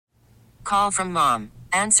call from mom.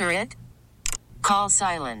 Answer it. Call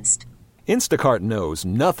silenced. Instacart knows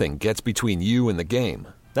nothing gets between you and the game.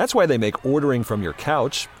 That's why they make ordering from your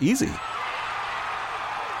couch easy.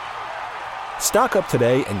 Stock up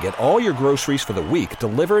today and get all your groceries for the week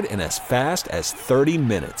delivered in as fast as 30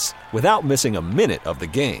 minutes without missing a minute of the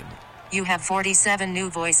game. You have 47 new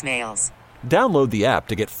voicemails. Download the app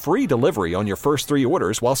to get free delivery on your first 3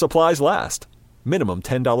 orders while supplies last. Minimum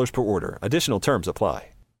 $10 per order. Additional terms apply.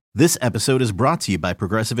 This episode is brought to you by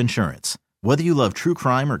Progressive Insurance. Whether you love true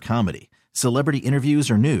crime or comedy, celebrity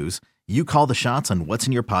interviews or news, you call the shots on what's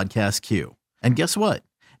in your podcast queue. And guess what?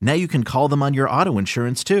 Now you can call them on your auto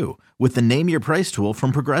insurance too with the Name Your Price tool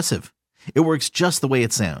from Progressive. It works just the way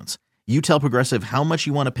it sounds. You tell Progressive how much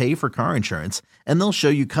you want to pay for car insurance, and they'll show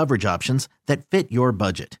you coverage options that fit your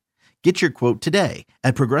budget. Get your quote today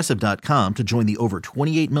at Progressive.com to join the over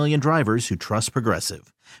 28 million drivers who trust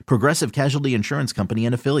Progressive. Progressive Casualty Insurance Company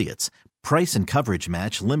and Affiliates. Price and coverage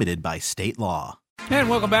match limited by state law. And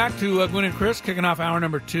welcome back to Gwynn and Chris, kicking off hour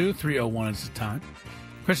number 2, 3:01 is the time.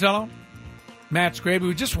 Chris Ello, Matt Scraby.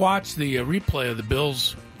 We just watched the replay of the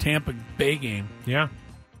Bills-Tampa Bay game. Yeah.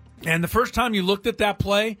 And the first time you looked at that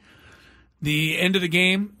play, the end of the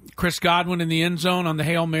game, Chris Godwin in the end zone on the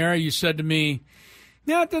Hail Mary, you said to me,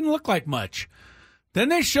 yeah, it didn't look like much. Then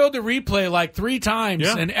they showed the replay like 3 times,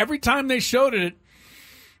 and every time they showed it,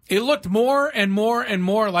 it looked more and more and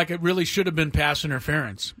more like it really should have been pass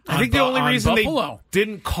interference. I think the only reason Buffalo. They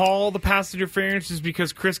didn't call the pass interference is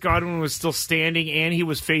because Chris Godwin was still standing and he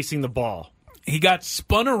was facing the ball. He got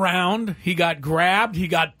spun around, he got grabbed, he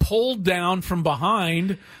got pulled down from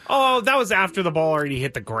behind. Oh, that was after the ball already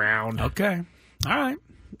hit the ground. Okay. All right.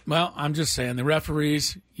 Well, I'm just saying, the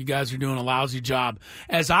referees, you guys are doing a lousy job.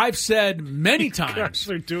 As I've said many times. You guys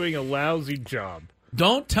are doing a lousy job.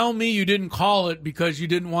 Don't tell me you didn't call it because you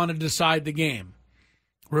didn't want to decide the game.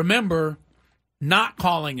 Remember, not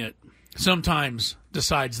calling it sometimes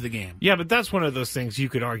decides the game. Yeah, but that's one of those things you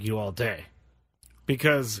could argue all day.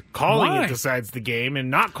 Because calling it decides the game and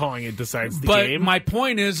not calling it decides the game. But my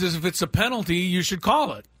point is if it's a penalty, you should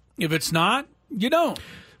call it. If it's not, you don't.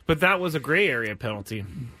 But that was a gray area penalty.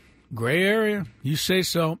 Gray area? You say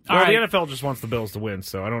so. Well, the NFL just wants the Bills to win,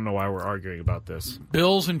 so I don't know why we're arguing about this.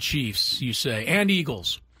 Bills and Chiefs, you say, and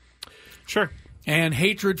Eagles. Sure. And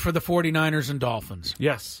hatred for the 49ers and Dolphins.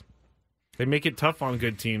 Yes. They make it tough on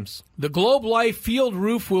good teams. The Globe Life Field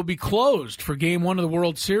roof will be closed for Game 1 of the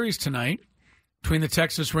World Series tonight between the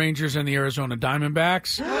Texas Rangers and the Arizona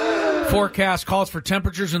Diamondbacks. Forecast calls for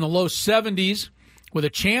temperatures in the low 70s with a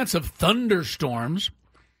chance of thunderstorms.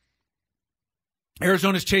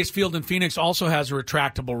 Arizona's Chase Field in Phoenix also has a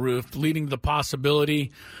retractable roof, leading to the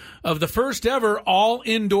possibility of the first ever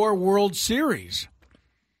all-indoor World Series.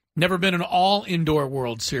 Never been an all-indoor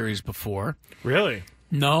World Series before. Really?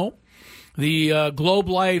 No. The Globe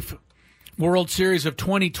Life World Series of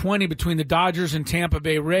 2020 between the Dodgers and Tampa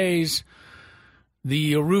Bay Rays,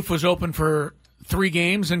 the roof was open for 3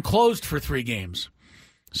 games and closed for 3 games.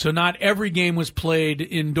 So not every game was played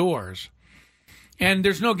indoors. And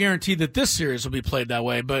there's no guarantee that this series will be played that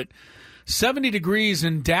way, but 70 degrees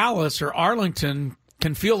in Dallas or Arlington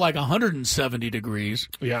can feel like 170 degrees.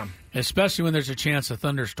 Yeah. Especially when there's a chance of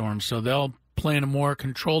thunderstorms, so they'll play in a more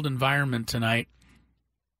controlled environment tonight.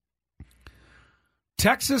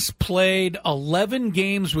 Texas played 11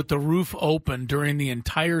 games with the roof open during the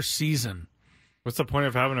entire season. What's the point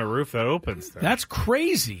of having a roof that opens then? That's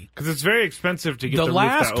crazy. Because it's very expensive to get the roof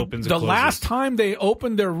that opens and The closes. last time they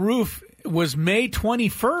opened their roof was May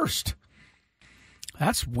 21st.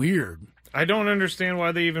 That's weird. I don't understand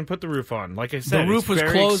why they even put the roof on. Like I said, the roof was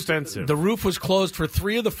very closed. expensive. The roof was closed for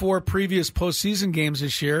 3 of the 4 previous postseason games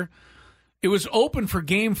this year. It was open for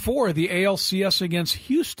Game 4 of the ALCS against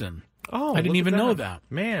Houston. Oh, I didn't even know that.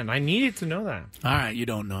 Man, I needed to know that. All right, you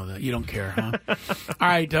don't know that. You don't care, huh? All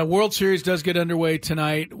right, World Series does get underway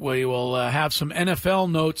tonight. We will have some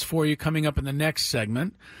NFL notes for you coming up in the next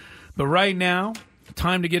segment. But right now,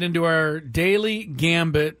 time to get into our daily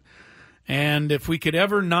Gambit. And if we could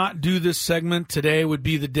ever not do this segment, today would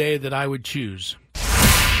be the day that I would choose.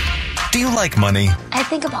 Do you like money? I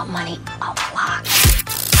think about money a lot.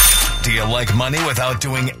 Do you like money without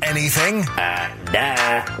doing anything?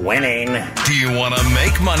 Winning. Do you want to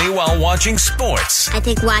make money while watching sports? I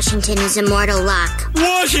think Washington is immortal luck.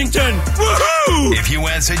 Washington! Woohoo! If you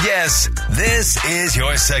answered yes, this is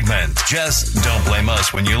your segment. Just don't blame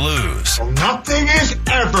us when you lose. Well, nothing is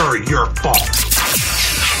ever your fault.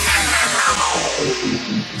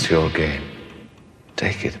 It's your game.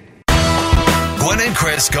 Take it. Gwynn and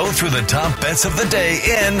Chris go through the top bets of the day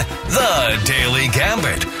in The Daily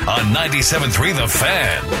Gambit on 97.3 The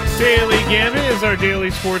Fan. Daily Gambit is our daily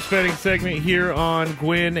sports betting segment here on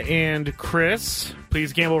Gwynn and Chris.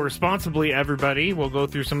 Please gamble responsibly, everybody. We'll go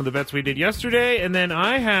through some of the bets we did yesterday, and then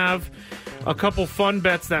I have a couple fun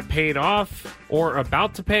bets that paid off or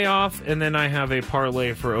about to pay off, and then I have a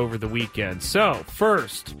parlay for over the weekend. So,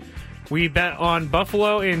 first, we bet on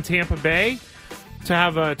Buffalo and Tampa Bay to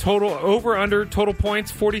have a total over-under total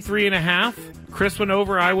points, 43.5. Chris went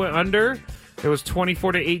over, I went under. It was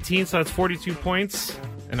 24-18, so that's 42 points,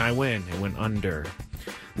 and I win. It went under.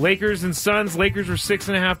 Lakers and Suns. Lakers were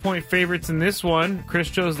 6.5-point favorites in this one.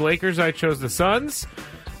 Chris chose the Lakers. I chose the Suns.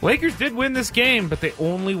 Lakers did win this game, but they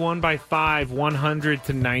only won by 5,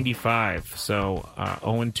 100-95. So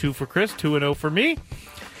 0-2 for Chris, 2-0 for me.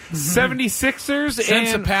 76ers.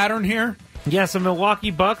 Sense a pattern here? Yes, the Milwaukee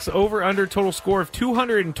Bucks over-under total score of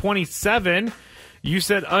 227. You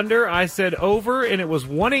said under, I said over, and it was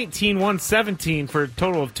 118-117 for a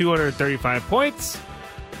total of 235 points.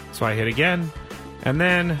 So I hit again. And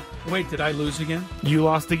then... Wait, did I lose again? You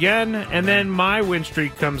lost again, and then my win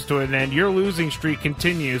streak comes to an end. Your losing streak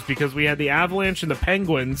continues because we had the Avalanche and the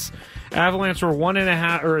Penguins. Avalanche were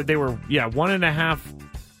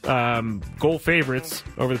 1.5 goal favorites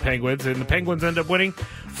over the Penguins, and the Penguins end up winning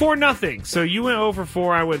 4-0. So you went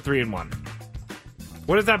 0-4, I went 3-1.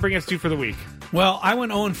 What does that bring us to for the week? Well, I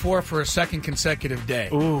went 0-4 for a second consecutive day.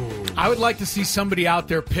 Ooh. I would like to see somebody out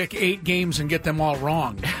there pick 8 games and get them all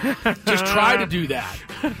wrong. Just try to do that.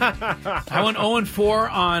 I went 0-4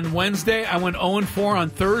 on Wednesday. I went 0-4 on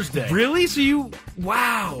Thursday. Really? So you...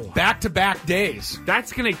 Wow. Back-to-back days.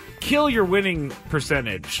 That's going to kill your winning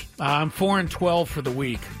percentage. I'm 4-12 for the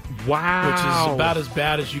week. Wow. Which is about as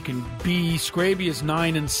bad as you can be. Scraby is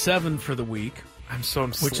 9-7 for the week. I'm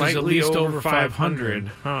which is at least over 500.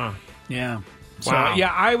 Huh. Yeah. So, wow.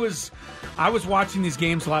 Yeah, I was watching these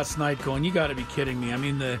games last night going, you got to be kidding me. I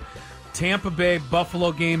mean, the Tampa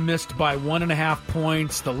Bay-Buffalo game missed by 1.5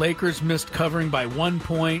 points. The Lakers missed covering by 1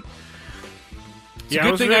 point. It's a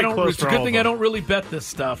good thing I don't really bet this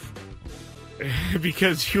stuff.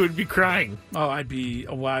 Because you would be crying. Oh, I'd be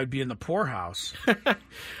in the poorhouse.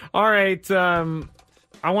 All right. I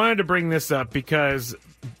wanted to bring this up because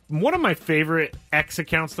one of my favorite X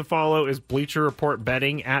accounts to follow is Bleacher Report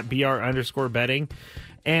Betting at @BR_betting.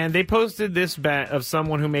 And they posted this bet of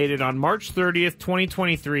someone who made it on March 30th,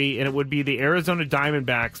 2023, and it would be the Arizona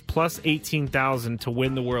Diamondbacks plus 18,000 to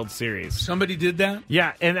win the World Series. Somebody did that?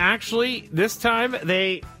 Yeah, and actually, this time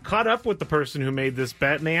they caught up with the person who made this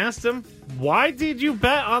bet, and they asked him, why did you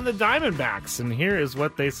bet on the Diamondbacks? And here is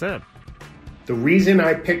what they said. The reason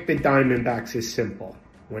I picked the Diamondbacks is simple.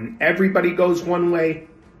 When everybody goes one way,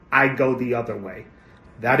 I go the other way.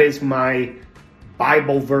 That is my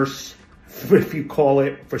Bible verse, if you call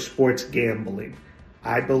it, for sports gambling.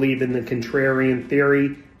 I believe in the contrarian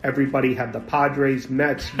theory. Everybody had the Padres,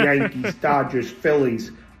 Mets, Yankees, Dodgers,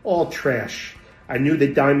 Phillies, all trash. I knew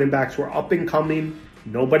the Diamondbacks were up and coming.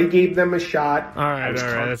 Nobody gave them a shot. All right,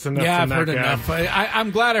 that's enough. Yeah, from I've heard that guy. enough. I'm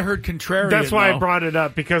glad I heard contrarian. That's why though. I brought it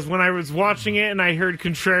up, because when I was watching it and I heard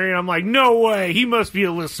contrarian, I'm like, no way, he must be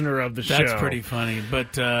a listener of the show. That's pretty funny.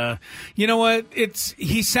 But you know what?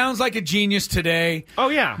 He sounds like a genius today. Oh,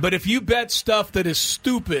 yeah. But if you bet stuff that is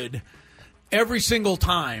stupid every single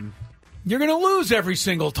time, you're going to lose every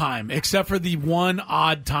single time, except for the one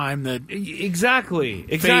odd time that exactly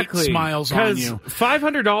fate smiles on you.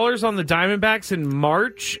 $500 on the Diamondbacks in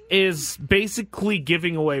March is basically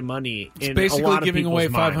giving away money. It's basically giving away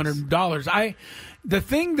 $500. The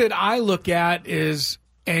thing that I look at is,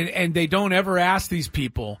 and they don't ever ask these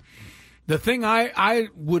people, the thing I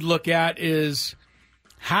would look at is,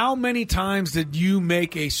 how many times did you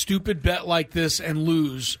make a stupid bet like this and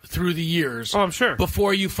lose through the years? Oh, I'm sure.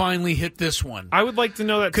 Before you finally hit this one. I would like to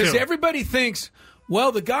know that, too. Because everybody thinks,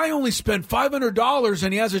 well, the guy only spent $500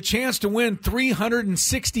 and he has a chance to win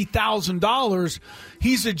 $360,000.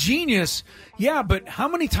 He's a genius. Yeah, but how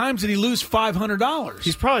many times did he lose $500?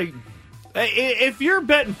 He's probably... If you're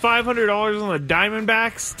betting $500 on the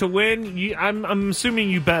Diamondbacks to win, I'm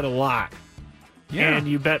assuming you bet a lot. Yeah. And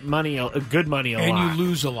you bet money, good money a lot. And you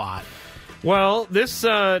lose a lot. Well, this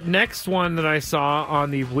next one that I saw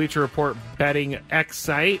on the Bleacher Report Betting X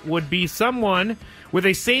site would be someone with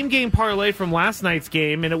a same-game parlay from last night's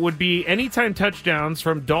game, and it would be anytime touchdowns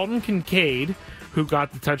from Dalton Kincaid, who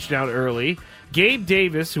got the touchdown early, Gabe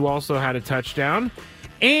Davis, who also had a touchdown,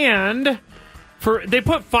 and they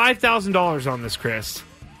put $5,000 on this, Chris.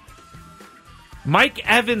 Mike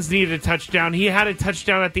Evans needed a touchdown. He had a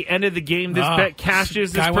touchdown at the end of the game. This bet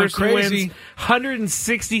cashes. This person wins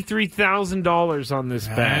 $163,000 on this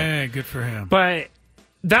bet. Hey, good for him. But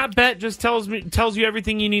that bet just tells you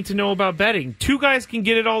everything you need to know about betting. Two guys can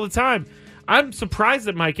get it all the time. I'm surprised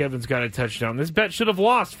that Mike Evans got a touchdown. This bet should have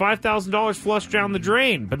lost. $5,000 flushed down the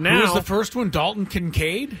drain. But now, who was the first one? Dalton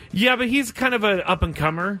Kincaid? Yeah, but he's kind of an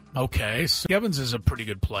up-and-comer. Okay, so Evans is a pretty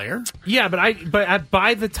good player. Yeah,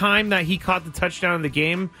 by the time that he caught the touchdown in the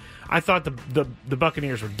game, I thought the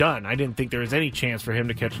Buccaneers were done. I didn't think there was any chance for him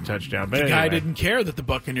to catch a touchdown. But the guy didn't care that the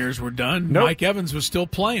Buccaneers were done. Nope. Mike Evans was still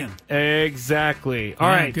playing. Exactly. All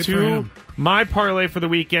right, to my parlay for the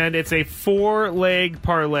weekend. It's a 4-leg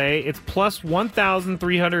parlay. It's plus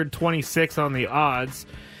 1,326 on the odds.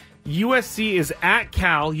 USC is at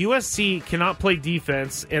Cal. USC cannot play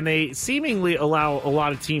defense, and they seemingly allow a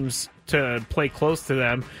lot of teams to play close to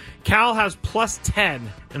them. Cal has plus 10,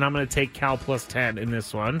 and I'm going to take Cal plus 10 in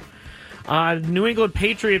this one. New England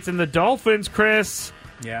Patriots and the Dolphins, Chris.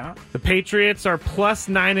 Yeah. The Patriots are plus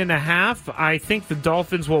 9.5. I think the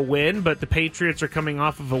Dolphins will win, but the Patriots are coming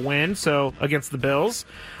off of a win, so against the Bills.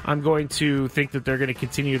 I'm going to think that they're going to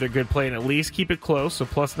continue their good play and at least keep it close, so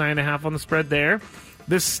plus 9.5 on the spread there.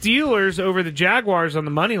 The Steelers over the Jaguars on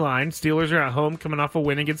the money line. Steelers are at home coming off a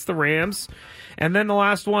win against the Rams. And then the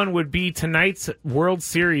last one would be tonight's World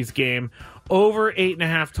Series game, over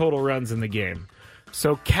 8.5 total runs in the game.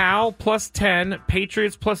 So Cal plus 10,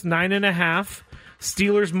 Patriots plus 9.5,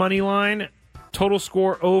 Steelers money line, total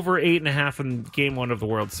score over 8.5 in game one of the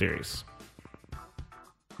World Series.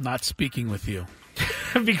 Not speaking with you.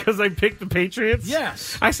 Because I picked the Patriots?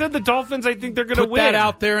 Yes. I said the Dolphins, I think they're going to win. Put that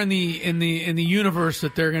out there in the universe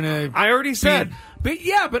that they're going to... I already said. But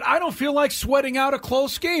I don't feel like sweating out a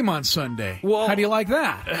close game on Sunday. Well, how do you like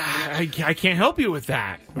that? I can't help you with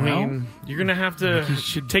that. Well, I mean, you're going to have to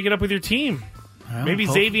take it up with your team. Well, maybe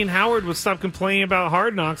Xavier Howard will stop complaining about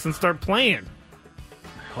Hard Knocks and start playing.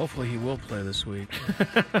 Hopefully he will play this week.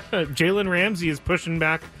 Jalen Ramsey is pushing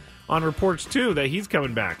back on reports, too, that he's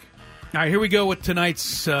coming back. All right, here we go with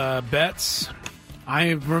tonight's bets. I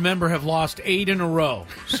remember have lost 8 in a row,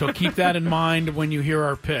 so keep that in mind when you hear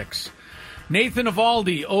our picks. Nathan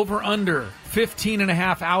Eovaldi, over-under,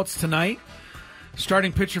 15.5 outs tonight.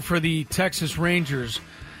 Starting pitcher for the Texas Rangers.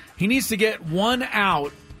 He needs to get 1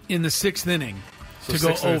 out in the 6th inning to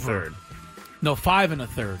go over. No, 5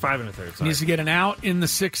 1/3. 5 1/3. Sorry. He needs to get an out in the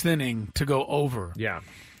 6th inning to go over. Yeah.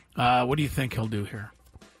 What do you think he'll do here?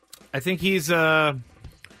 I think he's a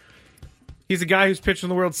guy who's pitched in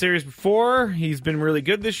the World Series before. He's been really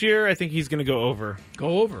good this year. I think he's going to go over.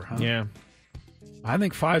 Go over, huh? Yeah. I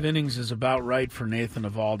think 5 innings is about right for Nathan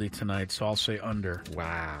Eovaldi tonight, so I'll say under.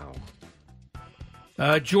 Wow.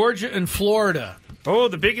 Georgia and Florida. Oh,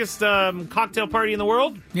 the biggest cocktail party in the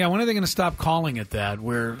world? Yeah, when are they going to stop calling it that?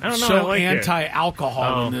 We're I don't know, so like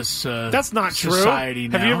anti-alcohol in this That's not society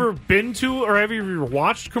true. now. Have you ever been to or have you ever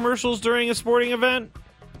watched commercials during a sporting event?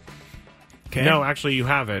 Okay. No, actually, you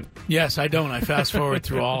haven't. Yes, I don't. I fast forward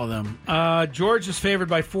through all of them. Georgia's favored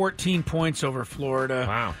by 14 points over Florida.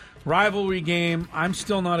 Wow. Rivalry game. I'm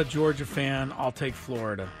still not a Georgia fan. I'll take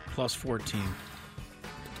Florida, plus 14.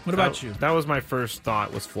 What about you? That was my first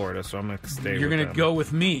thought, was Florida, so I'm going to stay You're with going to go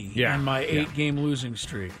with me on my 8-game losing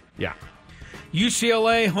streak. Yeah.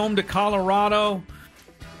 UCLA home to Colorado.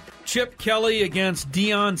 Chip Kelly against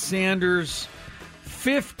Deion Sanders.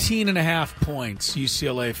 15.5 points,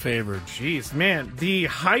 UCLA favored. Jeez, man. The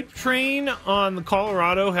hype train on the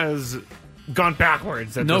Colorado has gone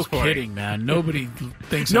backwards at this point. No kidding, man. Nobody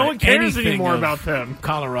thinks no one cares anything anymore of about them.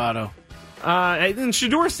 Colorado. And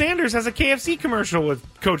Shedeur Sanders has a KFC commercial with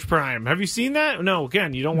Coach Prime. Have you seen that? No,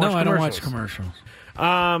 again, you don't watch commercials. No, I don't watch commercials.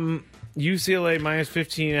 UCLA minus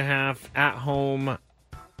 15.5 at home.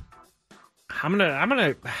 I'm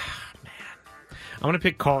gonna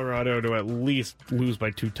pick Colorado to at least lose by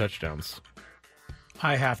 2 touchdowns.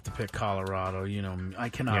 I have to pick Colorado. You know, I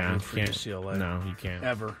cannot root for UCLA. No, you can't.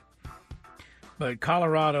 Ever. But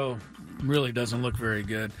Colorado really doesn't look very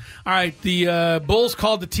good. All right, the Bulls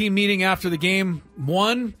called the team meeting after the game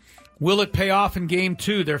 1. Will it pay off in game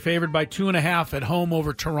 2? They're favored by 2.5 at home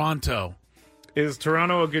over Toronto. Is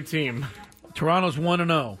Toronto a good team? Toronto's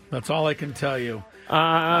 1-0. That's all I can tell you.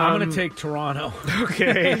 I'm going to take Toronto.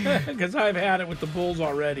 Okay. Because I've had it with the Bulls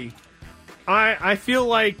already. I feel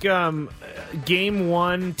like game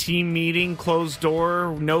 1 team meeting, closed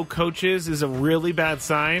door, no coaches is a really bad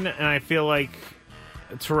sign, and I feel like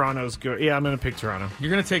Toronto's good. Yeah, I'm going to pick Toronto.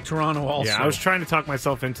 You're going to take Toronto also. Yeah, I was trying to talk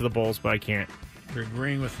myself into the Bulls, but I can't. You're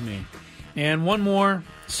agreeing with me. And one more,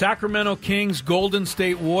 Sacramento Kings, Golden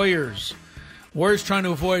State Warriors. Warriors trying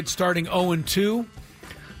to avoid starting 0-2.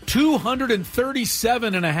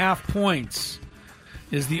 237.5 points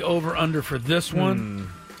is the over-under for this one.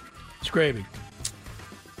 Scraby.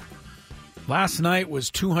 Last night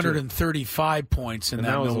was 235 points in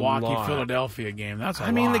that Milwaukee-Philadelphia game. That's a lot.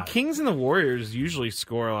 I mean, the Kings and the Warriors usually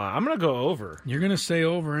score a lot. I'm going to go over. You're going to say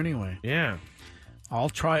over anyway. Yeah. I'll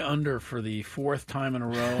try under for the fourth time in a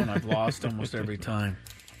row, and I've lost almost every time.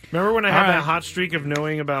 Remember when I had that hot streak of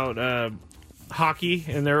knowing about hockey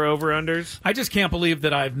and their over-unders? I just can't believe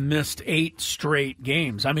that I've missed 8 straight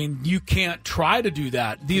games. I mean, you can't try to do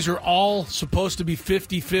that. These are all supposed to be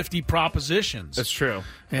 50-50 propositions. That's true.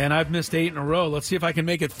 And I've missed 8 in a row. Let's see if I can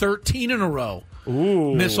make it 13 in a row.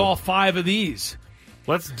 Ooh. Miss all 5 of these.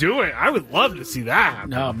 Let's do it. I would love to see that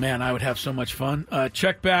happen. Oh, man, I would have so much fun.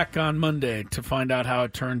 Check back on Monday to find out how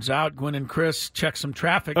it turns out. Gwynn and Chris, check some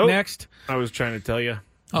traffic next. I was trying to tell you.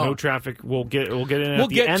 No traffic. We'll get in at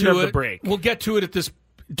the end of the break. We'll get to it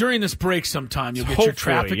during this break sometime. You'll get your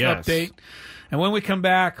traffic update. And when we come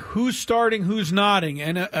back, who's starting, who's nodding,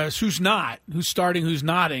 and who's not? Who's starting, who's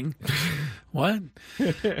nodding? What?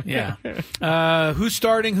 Yeah. Who's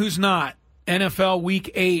starting, who's not? NFL Week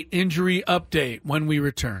 8 injury update when we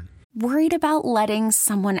return. Worried about letting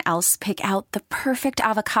someone else pick out the perfect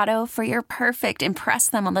avocado for your perfect impress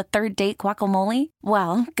them on the third date guacamole?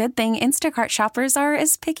 Well, good thing Instacart shoppers are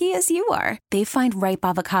as picky as you are. They find ripe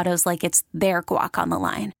avocados like it's their guac on the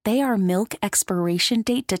line. They are milk expiration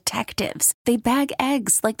date detectives. They bag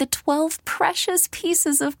eggs like the 12 precious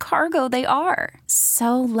pieces of cargo they are.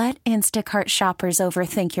 So let Instacart shoppers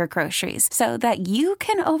overthink your groceries so that you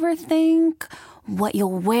can overthink what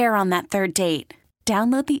you'll wear on that third date.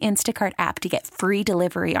 Download the Instacart app to get free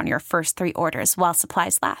delivery on your first 3 orders while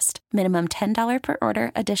supplies last. Minimum $10 per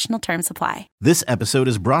order. Additional terms apply. This episode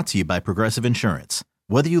is brought to you by Progressive Insurance.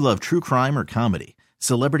 Whether you love true crime or comedy,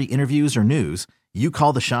 celebrity interviews or news, you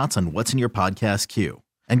call the shots on what's in your podcast queue.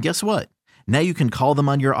 And guess what? Now you can call them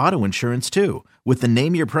on your auto insurance too with the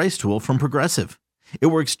Name Your Price tool from Progressive. It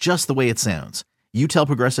works just the way it sounds. You tell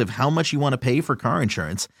Progressive how much you want to pay for car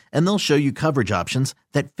insurance, and they'll show you coverage options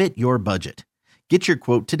that fit your budget. Get your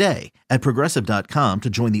quote today at Progressive.com to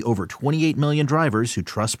join the over 28 million drivers who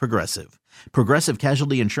trust Progressive. Progressive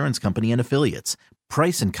Casualty Insurance Company and Affiliates.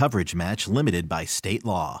 Price and coverage match limited by state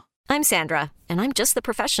law. I'm Sandra, and I'm just the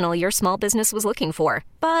professional your small business was looking for.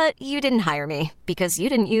 But you didn't hire me because you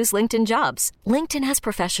didn't use LinkedIn Jobs. LinkedIn has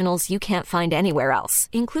professionals you can't find anywhere else,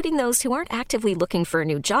 including those who aren't actively looking for a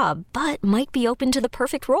new job, but might be open to the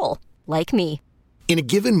perfect role, like me. In a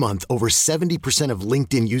given month, over 70% of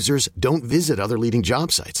LinkedIn users don't visit other leading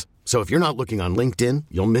job sites. So if you're not looking on LinkedIn,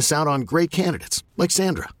 you'll miss out on great candidates like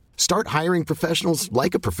Sandra. Start hiring professionals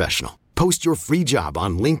like a professional. Post your free job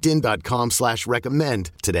on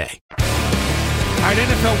linkedin.com/recommend today. All right,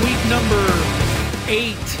 NFL Week number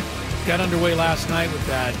 8 got underway last night with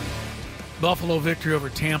that Buffalo victory over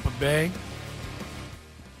Tampa Bay.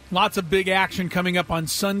 Lots of big action coming up on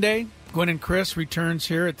Sunday. Gwynn and Chris returns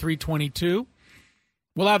here at 3:22.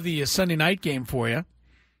 We'll have the Sunday night game for you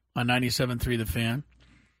on 97.3 The Fan.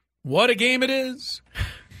 What a game it is.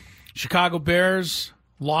 Chicago Bears,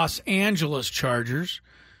 Los Angeles Chargers.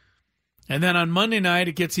 And then on Monday night,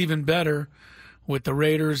 it gets even better with the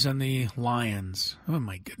Raiders and the Lions. Oh,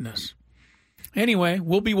 my goodness. Anyway,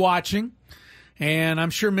 we'll be watching. And I'm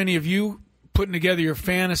sure many of you putting together your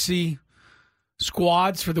fantasy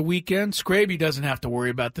squads for the weekend. Scraby doesn't have to worry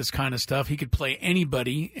about this kind of stuff. He could play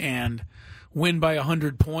anybody and win by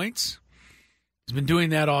 100 points. He's been doing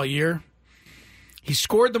that all year. He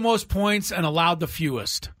scored the most points and allowed the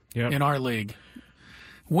fewest in our league.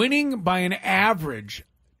 Winning by an average,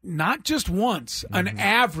 not just once, an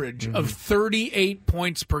average of 38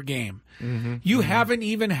 points per game. You haven't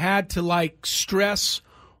even had to, stress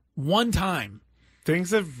one time.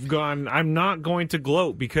 Things have gone, I'm not going to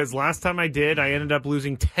gloat because last time I did, I ended up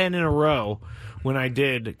losing 10 in a row when I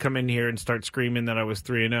did come in here and start screaming that I was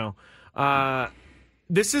 3-0.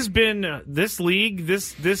 This has been this league,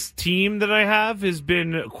 this team that I have has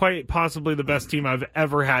been quite possibly the best team I've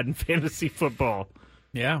ever had in fantasy football.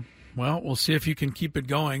 Yeah, well, we'll see if you can keep it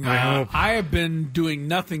going. I hope. I have been doing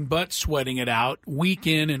nothing but sweating it out week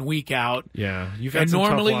in and week out. Yeah, you've had and some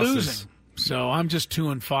normally tough losses. losing. So I'm just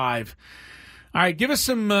 2-5. All right, give us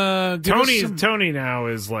some. Tony now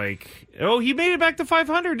is he made it back to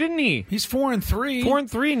 500, didn't he? He's 4-3.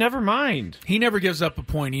 4-3. Never mind. He never gives up a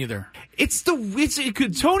point either.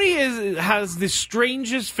 Tony has the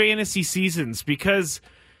strangest fantasy seasons because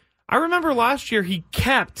I remember last year he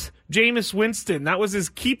kept Jameis Winston. That was his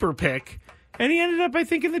keeper pick, and he ended up, I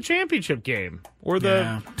think, in the championship game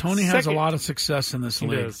Tony has a lot of success in this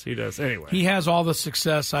league. He does. Anyway, he has all the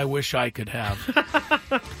success I wish I could have.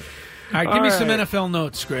 All right, give me some NFL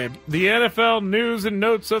notes, Grabe. The NFL news and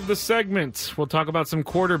notes of the segment. We'll talk about some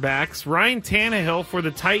quarterbacks. Ryan Tannehill for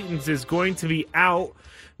the Titans is going to be out.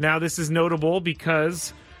 Now, this is notable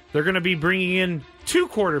because they're going to be bringing in 2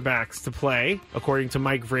 quarterbacks to play, according to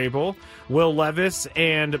Mike Vrabel. Will Levis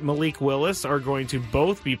and Malik Willis are going to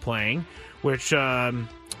both be playing, which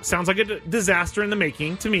sounds like a disaster in the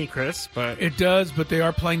making to me, Chris. But it does, but they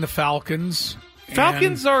are playing the Falcons.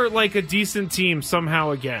 Falcons are like a decent team somehow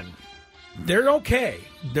again. They're okay.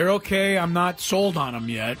 They're okay. I'm not sold on them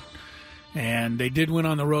yet. And they did win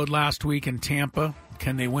on the road last week in Tampa.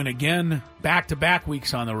 Can they win again back-to-back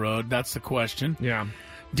weeks on the road? That's the question. Yeah.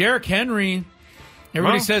 Derrick Henry,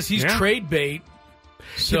 everybody says he's trade bait.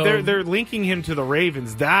 So they're linking him to the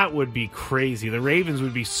Ravens. That would be crazy. The Ravens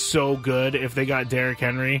would be so good if they got Derrick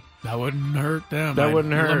Henry. That wouldn't hurt them.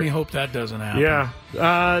 Wouldn't hurt. Let me hope that doesn't happen.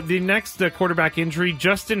 Yeah. The next quarterback injury,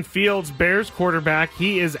 Justin Fields, Bears quarterback,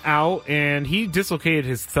 he is out, and he dislocated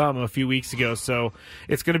his thumb a few weeks ago. So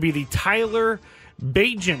it's going to be the Tyler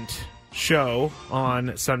Bagent show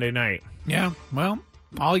on Sunday night. Yeah, well,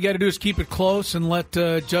 all you got to do is keep it close and let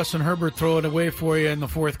Justin Herbert throw it away for you in the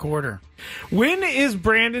fourth quarter. When is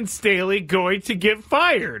Brandon Staley going to get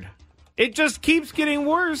fired? It just keeps getting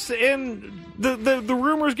worse, and the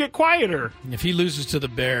rumors get quieter. If he loses to the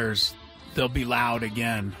Bears, they'll be loud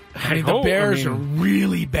again. The Bears are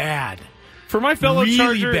really bad. For my fellow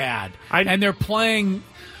Charger, really bad. And they're playing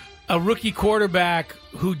a rookie quarterback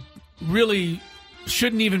who really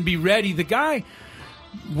shouldn't even be ready. The guy...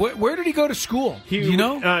 Where did he go to school? Do you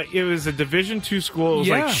know? It was a Division II school. It was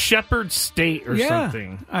like Shepherd State or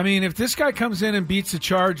something. I mean, if this guy comes in and beats the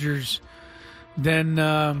Chargers, then...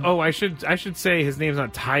 I should say his name's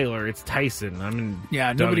not Tyler. It's Tyson.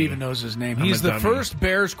 Nobody even knows his name. He's the first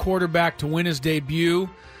Bears quarterback to win his debut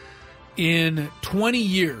in 20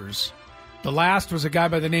 years. The last was a guy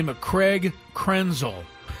by the name of Craig Krenzel.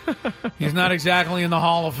 He's not exactly in the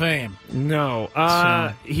Hall of Fame.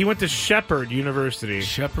 No. He went to Shepherd University.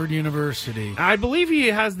 I believe he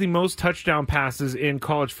has the most touchdown passes in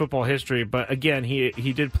college football history, but again,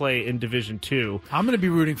 he did play in Division II. I'm going to be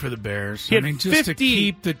rooting for the Bears. Just to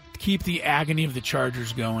keep the agony of the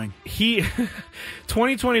Chargers going.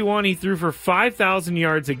 2021, he threw for 5,000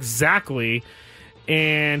 yards exactly,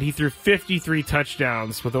 and he threw 53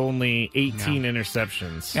 touchdowns with only 18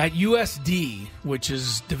 interceptions. At USD, which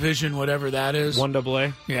is division whatever that is.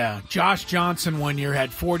 1AA? Yeah. Josh Johnson one year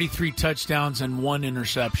had 43 touchdowns and 1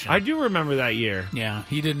 interception. I do remember that year. Yeah.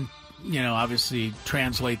 He didn't, obviously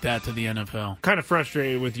translate that to the NFL. Kind of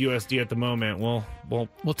frustrated with USD at the moment.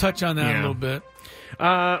 We'll touch on that a little bit.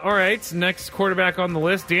 All right. Next quarterback on the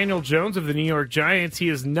list, Daniel Jones of the New York Giants. He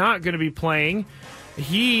is not going to be playing.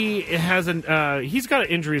 He's got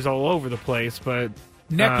injuries all over the place, but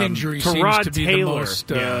neck injury seems to be the most,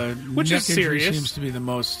 which is serious. Seems to be the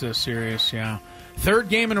most serious. Yeah, third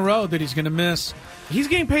game in a row that he's going to miss. He's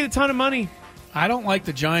getting paid a ton of money. I don't like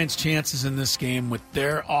the Giants' chances in this game with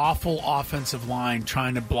their awful offensive line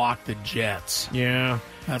trying to block the Jets. Yeah,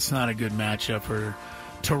 that's not a good matchup for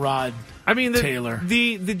Tyrod. Taylor.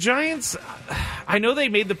 The Giants. I know they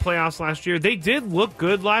made the playoffs last year. They did look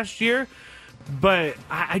good last year. But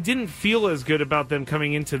I didn't feel as good about them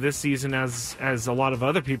coming into this season as a lot of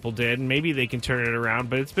other people did. And maybe they can turn it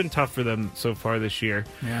around, but it's been tough for them so far this year.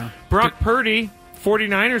 Yeah. Brock Purdy,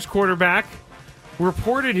 49ers quarterback,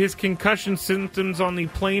 reported his concussion symptoms on the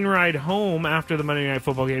plane ride home after the Monday Night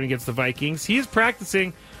Football game against the Vikings. He is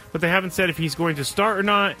practicing, but they haven't said if he's going to start or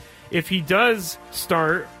not. If he does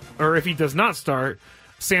start, or if he does not start,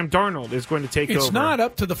 Sam Darnold is going to take over. It's not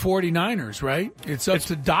up to the 49ers, right? It's up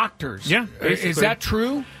to doctors. Yeah. Basically. Is that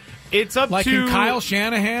true? It's up like to... Can Kyle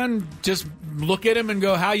Shanahan just look at him and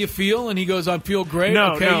go, how you feel? And he goes, I feel great.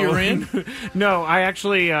 No, you're in? No, I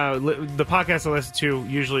actually... the podcast I listen to,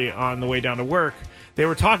 usually on the way down to work, they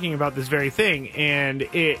were talking about this very thing. And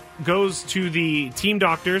it goes to the team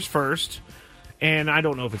doctors first. And I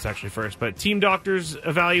don't know if it's actually first, but team doctors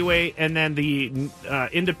evaluate, and then the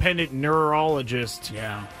independent neurologist.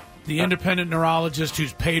 Yeah. The independent neurologist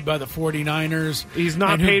who's paid by the 49ers. He's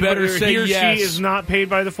not paid by he or she is not paid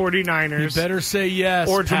by the 49ers. You better say yes.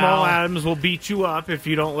 Or Jamal Adams will beat you up if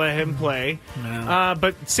you don't let him play. No.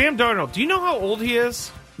 But Sam Darnold, do you know how old he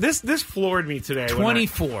is? This floored me today.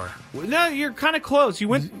 24. No, you're kind of close. You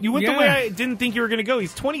went the way I didn't think you were going to go.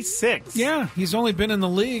 He's 26. Yeah, he's only been in the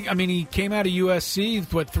league. I mean, he came out of USC,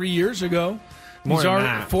 3 years ago? More than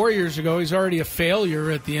that. 4 years ago. He's already a failure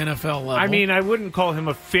at the NFL level. I mean, I wouldn't call him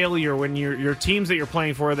a failure when your teams that you're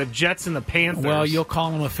playing for are the Jets and the Panthers. Well, you'll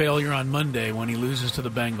call him a failure on Monday when he loses to the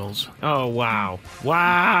Bengals. Oh, wow.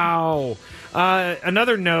 Wow.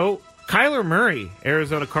 Another note. Kyler Murray,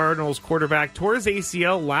 Arizona Cardinals quarterback, tore his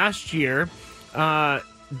ACL last year.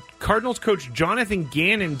 Cardinals coach Jonathan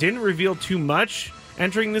Gannon didn't reveal too much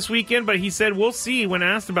entering this weekend, but he said we'll see when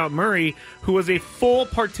asked about Murray, who was a full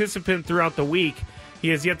participant throughout the week. He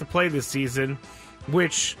has yet to play this season,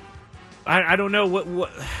 which I don't know.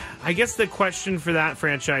 What I guess the question for that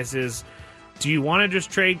franchise is, do you want to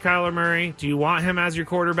just trade Kyler Murray? Do you want him as your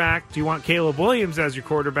quarterback? Do you want Caleb Williams as your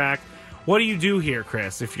quarterback? What do you do here,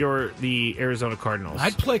 Chris, if you're the Arizona Cardinals?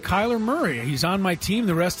 I'd play Kyler Murray. He's on my team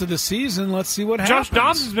the rest of the season. Let's see what happens. Josh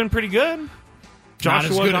Dobbs has been pretty good. Not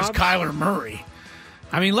as good as Kyler Murray.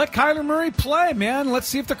 I mean, let Kyler Murray play, man. Let's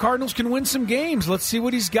see if the Cardinals can win some games. Let's see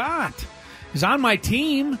what he's got. He's on my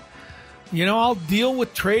team. You know, I'll deal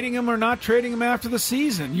with trading him or not trading him after the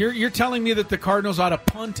season. You're telling me that the Cardinals ought to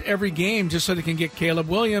punt every game just so they can get Caleb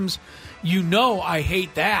Williams. You know I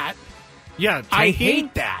hate that. Yeah, tanking, I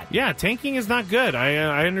hate that. Yeah, tanking is not good.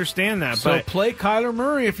 I understand that. So but play Kyler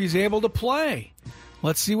Murray if he's able to play.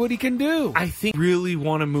 Let's see what he can do. I think really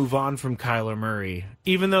want to move on from Kyler Murray,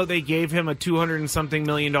 even though they gave him a $200-something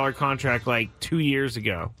million contract like 2 years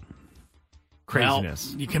ago.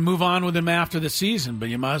 Craziness. Well, you can move on with him after the season, but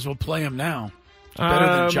you might as well play him now. Better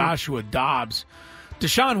than Joshua Dobbs.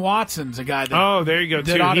 Deshaun Watson's a guy that, there you go,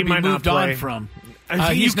 that too. ought he to be might moved not play. on from.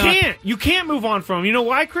 You can't move on from him. You know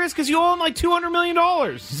why, Chris? Because you owe him like $200 million.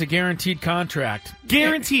 He's a guaranteed contract.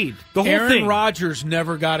 Guaranteed. The whole Aaron thing. Rodgers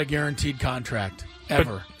never got a guaranteed contract.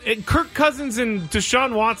 Ever. But Kirk Cousins and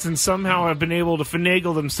Deshaun Watson somehow have been able to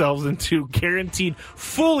finagle themselves into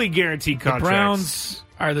fully guaranteed contracts. The Browns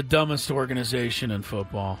are the dumbest organization in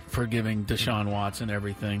football for giving Deshaun Watson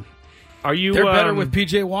everything. They're better with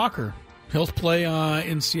P.J. Walker. He'll play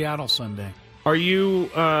in Seattle Sunday. Are you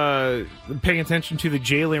paying attention to the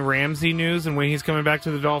Jalen Ramsey news and when he's coming back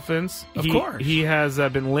to the Dolphins? Of course. He has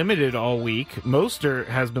been limited all week. Mostert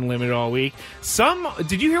has been limited all week.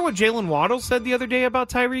 Did you hear what Jalen Waddle said the other day about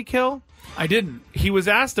Tyreek Hill? I didn't. He was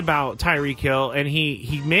asked about Tyreek Hill, and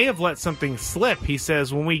he may have let something slip. He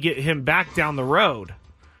says when we get him back down the road,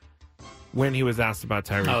 when he was asked about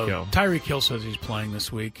Tyreek Hill. Tyreek Hill says he's playing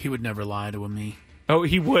this week. He would never lie to me. Oh,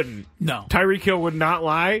 he wouldn't? No. Tyreek Hill would not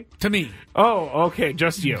lie? To me. Oh, okay,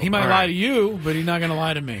 just you. He might lie to you, but he's not going to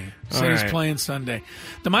lie to me. Say he's playing Sunday.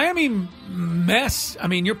 The Miami mess, I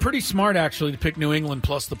mean, you're pretty smart, actually, to pick New England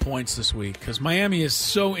plus the points this week, because Miami is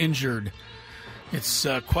so injured. It's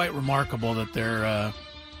quite remarkable that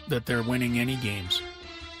they're winning any games.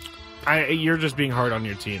 You're just being hard on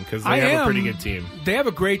your team, because they have a pretty good team. They have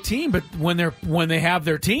a great team, but when they have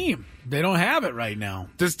their team, they don't have it right now.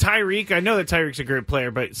 Does Tyreek? I know that Tyreek's a great player,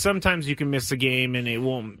 but sometimes you can miss a game and it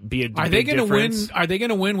won't be a big difference. Are they going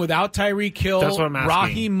to win without Tyreek Hill? That's what I'm asking.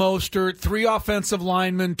 Raheem Mostert, 3 offensive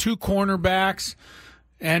linemen, 2 cornerbacks,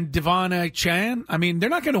 and Devon Chan? I mean, they're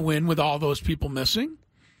not going to win with all those people missing.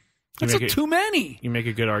 That's too many. You make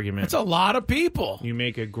a good argument. That's a lot of people. You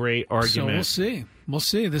make a great argument. So we'll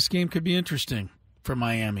see. This game could be interesting for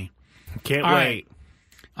Miami. Can't all wait. Right.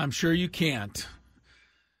 I'm sure you can't.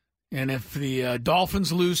 And if the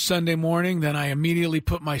Dolphins lose Sunday morning, then I immediately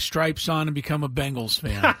put my stripes on and become a Bengals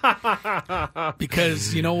fan.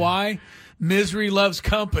 Because you know why? Misery loves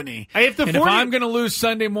company. If I'm going to lose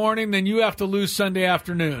Sunday morning, then you have to lose Sunday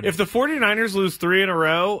afternoon. If the 49ers lose 3 in a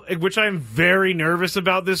row, which I'm very nervous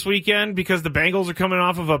about this weekend because the Bengals are coming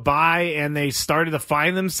off of a bye and they started to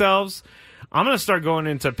find themselves, I'm going to start going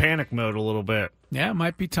into panic mode a little bit. Yeah, it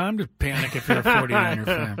might be time to panic if you're a 49er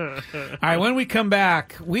fan. All right, when we come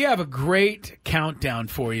back, we have a great countdown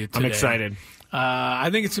for you today. I'm excited. I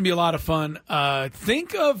think it's going to be a lot of fun.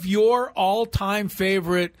 Think of your all-time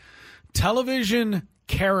favorite television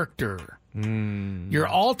character. Your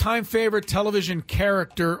all-time favorite television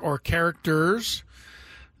character or characters.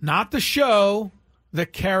 Not the show, the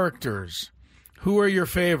characters. Who are your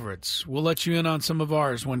favorites? We'll let you in on some of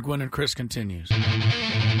ours when Gwynn and Chris continues. All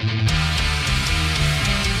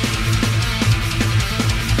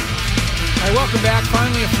right, welcome back.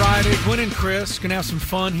 Finally a Friday. Gwynn and Chris going to have some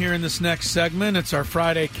fun here in this next segment. It's our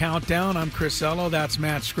Friday countdown. I'm Chris Ello. That's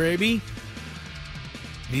Matt Scraby.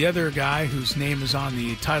 The other guy whose name is on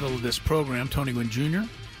the title of this program, Tony Gwynn Jr.,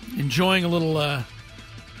 enjoying a little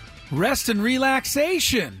rest and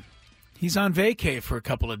relaxation. He's on vacay for a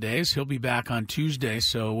couple of days. He'll be back on Tuesday.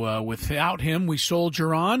 So without him, we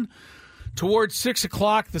soldier on. Towards 6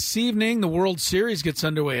 o'clock this evening, the World Series gets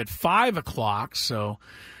underway at 5 o'clock. So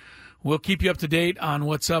we'll keep you up to date on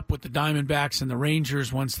what's up with the Diamondbacks and the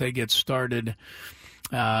Rangers once they get started.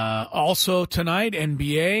 Also tonight,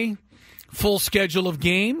 NBA, full schedule of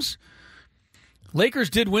games.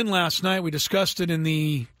 Lakers did win last night. We discussed it in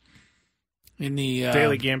the in the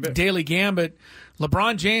Daily Gambit.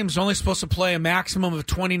 LeBron James is only supposed to play a maximum of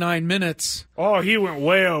 29 minutes. Oh, he went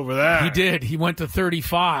way over that. He did. He went to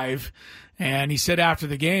 35, and he said after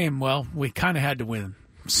the game, well, we kind of had to win.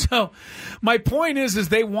 So my point is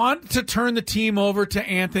they want to turn the team over to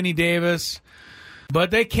Anthony Davis,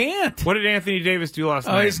 but they can't. What did Anthony Davis do last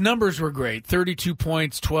night? His numbers were great. 32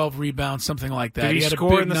 points, 12 rebounds, something like that. Did he had score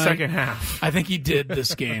a big in the night. second half? I think he did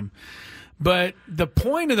this game. But the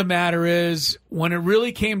point of the matter is, when it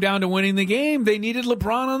really came down to winning the game, they needed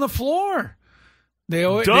LeBron on the floor. They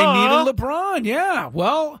needed LeBron, yeah.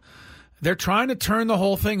 Well, they're trying to turn the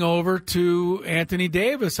whole thing over to Anthony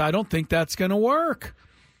Davis. I don't think that's going to work.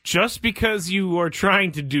 Just because you are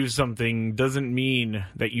trying to do something doesn't mean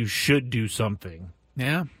that you should do something.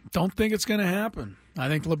 Yeah, don't think it's going to happen. I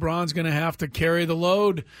think LeBron's going to have to carry the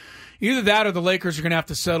load. Either that or the Lakers are going to have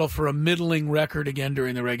to settle for a middling record again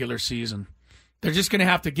during the regular season. They're just going to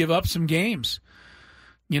have to give up some games.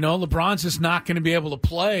 You know, LeBron's just not going to be able to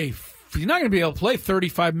play. He's not going to be able to play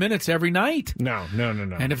 35 minutes every night. No.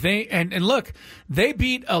 And if they and look, they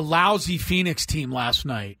beat a lousy Phoenix team last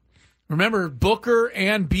night. Remember, Booker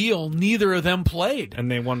and Beal, neither of them played.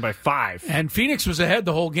 And they won by 5. And Phoenix was ahead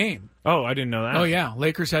the whole game. Oh, I didn't know that. Oh, yeah.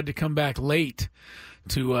 Lakers had to come back late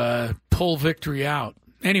to pull victory out.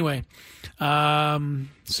 Anyway,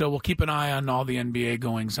 so we'll keep an eye on all the NBA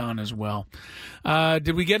goings-on as well.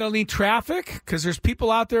 Did we get any traffic? Because there's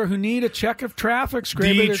people out there who need a check of traffic.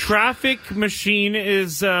 The traffic machine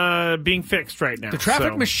is being fixed right now. The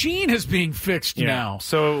traffic machine is being fixed now.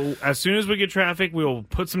 So as soon as we get traffic, we will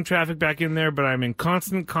put some traffic back in there. But I'm in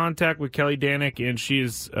constant contact with Kelly Danek, and she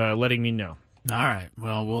is letting me know. All right.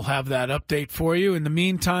 Well, we'll have that update for you. In the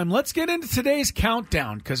meantime, let's get into today's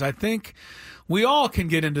countdown, because I think we all can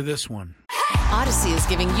get into this one. Odyssey is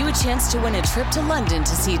giving you a chance to win a trip to London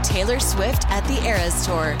to see Taylor Swift at the Eras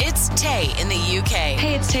Tour. It's Tay in the UK.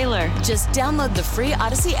 Hey, it's Taylor. Just download the free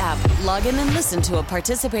Odyssey app, log in and listen to a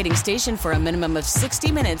participating station for a minimum of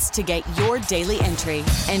 60 minutes to get your daily entry.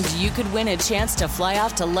 And you could win a chance to fly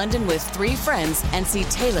off to London with 3 friends and see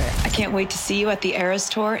Taylor. I can't wait to see you at the Eras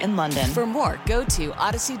Tour in London. For more, go to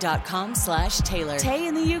odyssey.com/Taylor. Tay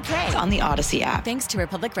in the UK. It's on the Odyssey app. Thanks to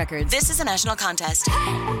Republic Records. This is a national contest.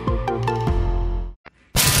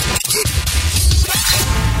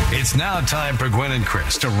 It's now time for Gwynn and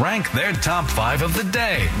Chris to rank their top 5 of the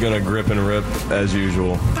day. Gonna grip and rip as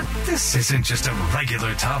usual. But this isn't just a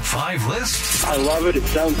regular top 5 list. I love it. It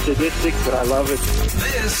sounds sadistic, but I love it.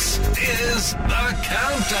 This is The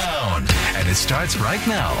Countdown. And it starts right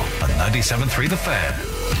now on 97.3 The Fan.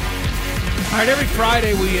 All right, every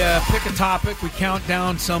Friday we pick a topic, we count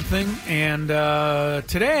down something, and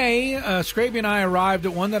today Scraby and I arrived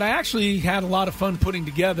at one that I actually had a lot of fun putting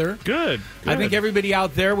together. Good. I think everybody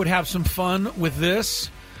out there would have some fun with this,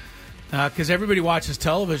 because everybody watches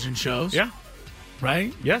television shows. Yeah.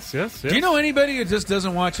 Right? Yes. Do you know anybody who just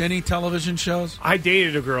doesn't watch any television shows? I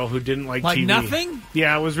dated a girl who didn't like TV. Like nothing?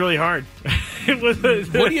 Yeah, it was really hard. What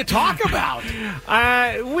do you talk about?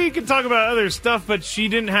 We could talk about other stuff, but she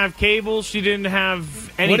didn't have cable. She didn't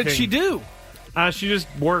have anything. What did she do? She just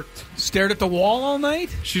worked. Stared at the wall all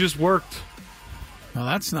night? She just worked. Well,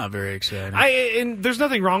 that's not very exciting. And there's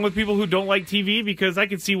nothing wrong with people who don't like TV, because I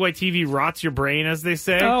can see why TV rots your brain, as they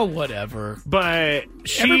say. Oh, whatever. But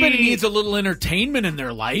everybody needs a little entertainment in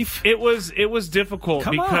their life. It was difficult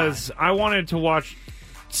because I wanted to watch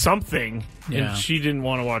something, and she didn't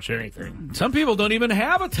want to watch anything. Some people don't even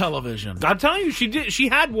have a television. I'm telling you, she did. She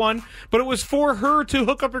had one, but it was for her to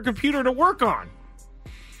hook up her computer to work on.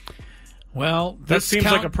 Well, that seems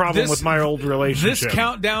like a problem with my old relationship. This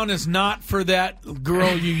countdown is not for that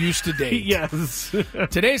girl you used to date. Yes.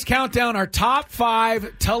 Today's countdown are top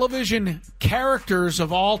 5 television characters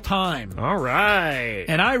of all time. All right.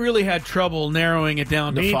 And I really had trouble narrowing it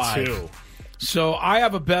down to 5. Me too. So I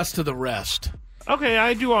have a best of the rest. Okay,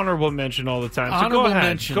 I do honorable mention all the time. So honorable go ahead.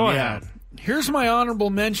 mention, go yeah. ahead. Here's my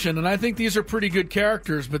honorable mention, and I think these are pretty good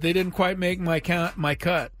characters, but they didn't quite make my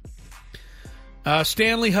cut.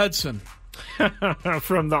 Stanley Hudson.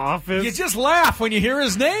 From The Office? You just laugh when you hear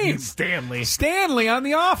his name. Stanley on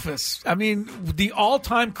The Office. I mean, the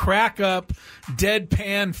all-time crack-up,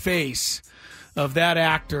 deadpan face of that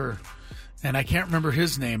actor. And I can't remember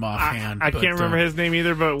his name offhand. I can't remember his name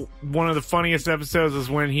either, but one of the funniest episodes is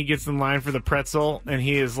when he gets in line for the pretzel, and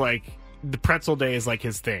he is like, the pretzel day is like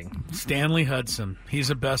his thing. Stanley Hudson. He's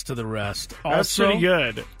the best of the rest. That's pretty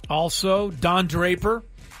good. Also, Don Draper.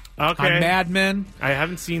 Okay. On Mad Men. I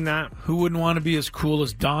haven't seen that. Who wouldn't want to be as cool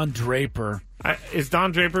as Don Draper? Is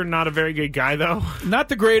Don Draper not a very good guy, though? Not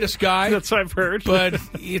the greatest guy. That's what I've heard. But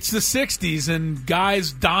it's the 60s, and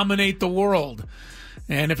guys dominate the world.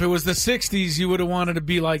 And if it was the 60s, you would have wanted to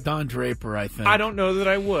be like Don Draper, I think. I don't know that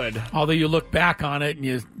I would. Although you look back on it and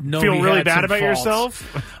you know feel he really had bad some about faults.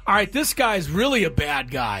 yourself. All right, this guy's really a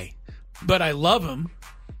bad guy, but I love him,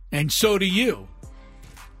 and so do you.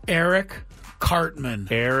 Eric Cartman.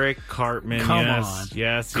 Eric Cartman. Come yes. on.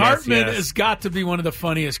 Yes. Cartman yes. has got to be one of the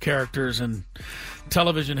funniest characters in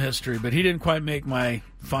television history, but he didn't quite make my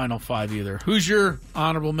final 5 either. Who's your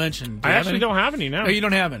honorable mention? I actually don't have any, no. Oh, you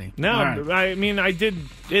don't have any? No, All right. I mean, I did.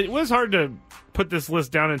 It was hard to put this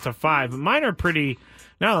list down into 5, but mine are pretty.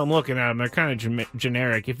 Now that I'm looking at them, they're kind of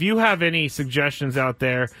generic. If you have any suggestions out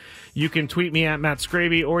there, you can tweet me at Matt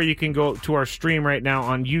Scraby, or you can go to our stream right now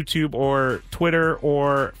on YouTube or Twitter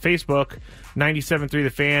or Facebook, 97.3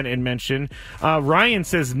 The Fan, and mention. Ryan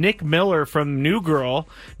says Nick Miller from New Girl.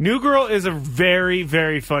 New Girl is a very,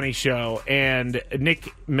 very funny show, and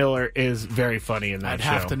Nick Miller is very funny in that show.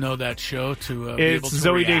 I'd have to know that show to be able It's to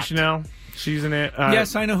Zooey react. Deschanel. She's in it.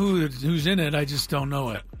 Yes, I know who's in it. I just don't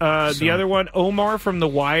know it. The other one, Omar from The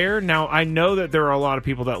Wire. Now, I know that there are a lot of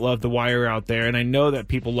people that love The Wire out there, and I know that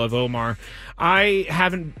people love Omar. I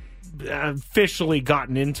haven't officially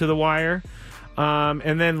gotten into The Wire.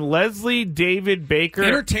 And then Leslie David Baker.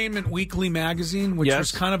 Entertainment Weekly magazine, which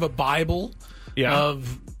was kind of a Bible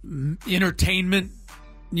of entertainment,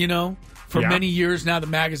 for many years now. The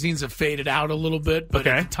magazines have faded out a little bit, but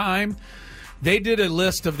at the time, they did a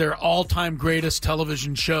list of their all-time greatest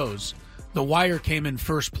television shows. The Wire came in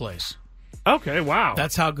first place. Okay, wow.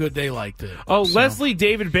 That's how good they liked it. Oh, so. Leslie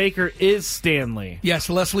David Baker is Stanley. Yes,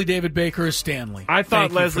 Leslie David Baker is Stanley. I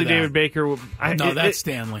thought Leslie David Baker... that's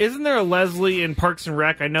Stanley. Isn't there a Leslie in Parks and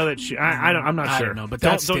Rec? I know that she... I'm not sure. I don't know, but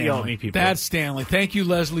that's don't Stanley. Yell at me, people. That's Stanley. Thank you,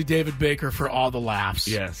 Leslie David Baker, for all the laughs.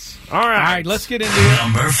 Yes. All right. All right, let's get into it.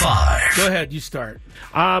 Number 5. Go ahead, you start.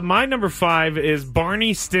 My number 5 is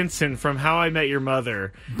Barney Stinson from How I Met Your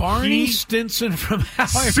Mother. Barney Stinson from How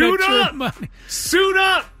I Met Your Mother. Suit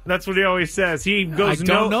up! That's what he always says. He goes. I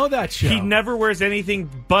don't know that show. He never wears anything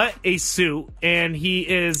but a suit, and he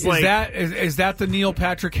is like. Is that the Neil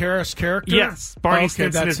Patrick Harris character? Yes, Barney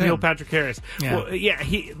Stinson is Neil Patrick Harris. Yeah. Well, yeah.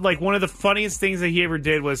 He one of the funniest things that he ever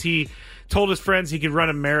did was he told his friends he could run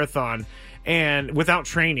a marathon and without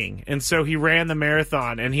training, and so he ran the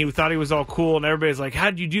marathon, and he thought he was all cool, and everybody's like,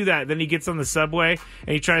 "How'd you do that?" Then he gets on the subway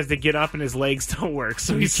and he tries to get up, and his legs don't work,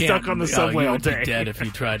 so he's stuck on the subway all day. Be dead if he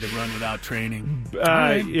tried to run without training.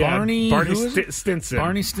 Barney Stinson.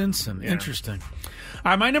 Barney Stinson. Yeah. Interesting.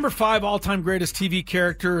 All right, my number 5 all-time greatest TV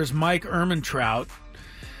character is Mike Ehrmantraut.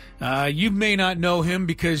 You may not know him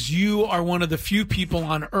because you are one of the few people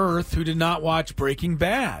on Earth who did not watch Breaking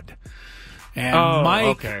Bad. And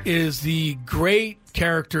Mike is the great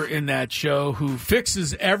character in that show who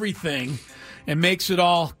fixes everything and makes it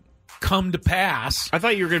all come to pass. I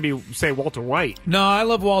thought you were going to say Walter White. No, I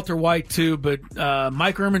love Walter White too, but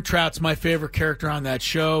Mike Ehrmantraut's my favorite character on that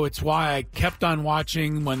show. It's why I kept on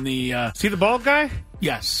watching when the... See the bald guy?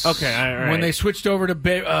 Yes. Okay, all right. When they switched over to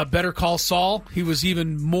Better Call Saul, he was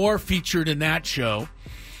even more featured in that show.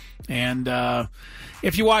 And...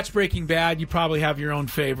 if you watch Breaking Bad, you probably have your own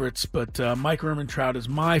favorites, but Mike Ehrmantraut is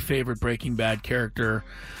my favorite Breaking Bad character.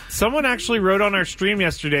 Someone actually wrote on our stream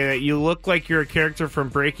yesterday that you look like you're a character from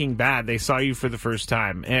Breaking Bad. They saw you for the first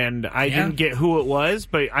time, and I didn't get who it was,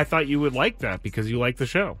 but I thought you would like that because you like the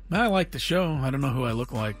show. I like the show. I don't know who I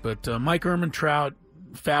look like, but Mike Ehrmantraut,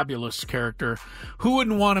 fabulous character. Who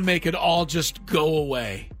wouldn't want to make it all just go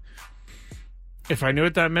away? If I knew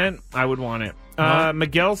what that meant, I would want it.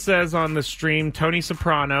 Miguel says on the stream, Tony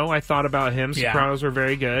Soprano. I thought about him. Sopranos were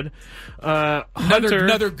very good.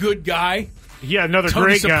 Another good guy. Yeah, another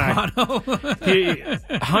Tony great Soprano.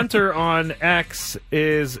 guy. Hunter on X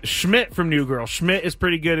is Schmidt from New Girl. Schmidt is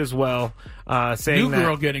pretty good as well. Saying New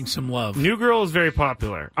Girl getting some love. New Girl is very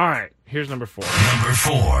popular. All right, here's number 4. Number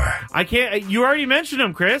 4. I can't. You already mentioned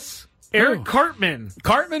him, Chris. Eric Cartman.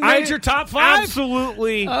 Cartman made your top 5?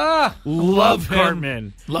 Absolutely love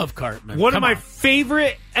Cartman. Love Cartman. One of my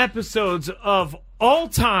favorite episodes of all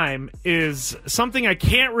time is something I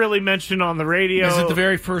can't really mention on the radio. Is it the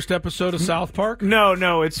very first episode of South Park?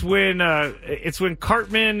 No. It's when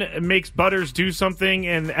Cartman makes Butters do something,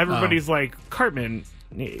 and everybody's like, Cartman,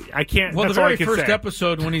 I can't. Well, that's the all very I can first say.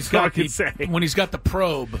 episode when he's got the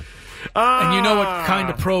probe. And you know what kind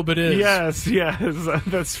of probe it is. Yes,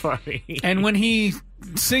 that's funny. And when he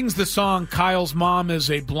sings the song "Kyle's Mom is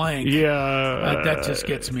a Blank," that just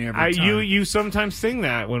gets me every time. You sometimes sing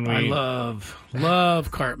that when we. I love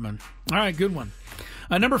Cartman. All right, good one.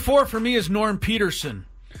 Number 4 for me is Norm Peterson.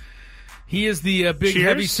 He is the big, Cheers?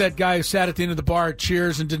 heavy-set guy who sat at the end of the bar at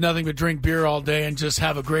Cheers and did nothing but drink beer all day and just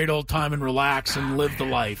have a great old time and relax and live the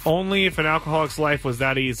life. Only if an alcoholic's life was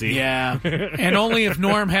that easy. Yeah, and only if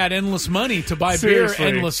Norm had endless money to buy beer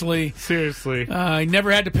endlessly. Seriously. He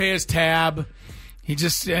never had to pay his tab. He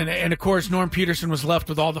just and of course Norm Peterson was left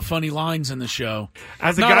with all the funny lines in the show.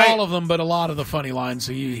 Not all of them, but a lot of the funny lines.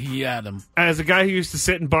 So he had them. As a guy who used to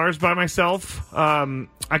sit in bars by myself,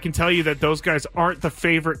 I can tell you that those guys aren't the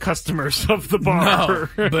favorite customers of the bar.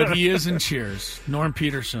 No, but he is in Cheers. Norm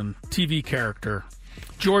Peterson, TV character.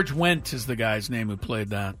 George Wendt is the guy's name who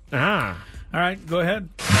played that. Ah. All right, go ahead.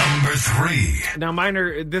 Number 3.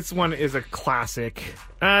 Now, this one is a classic.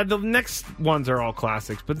 The next ones are all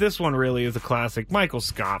classics, but this one really is a classic. Michael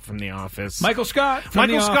Scott from The Office. Michael Scott from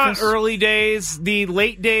The Scott, Office. early days. The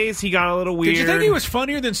late days, he got a little weird. Did you think he was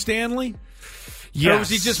funnier than Stanley? Yes. Or was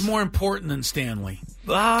he just more important than Stanley?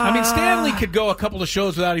 I mean, Stanley could go a couple of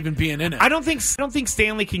shows without even being in it. I don't think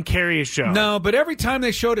Stanley can carry a show. No, but every time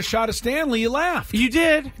they showed a shot of Stanley, you laughed. You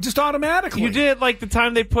did. Just automatically. You did, like the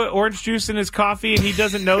time they put orange juice in his coffee and he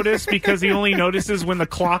doesn't notice because he only notices when the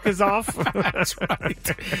clock is off. That's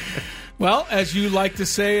right. Well, as you like to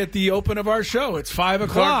say at the open of our show, it's 5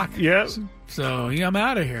 o'clock. Yep. So I'm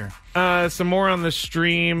out of here. Some more on the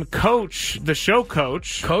stream. Coach, the show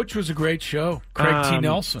Coach. Coach was a great show. Craig T.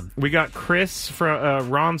 Nelson. We got Chris from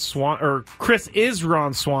Chris is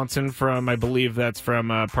Ron Swanson from, I believe that's from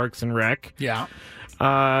Parks and Rec. Yeah.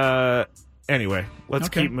 Anyway, let's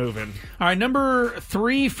keep moving. All right, number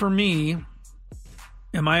 3 for me.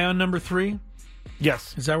 Am I on number 3?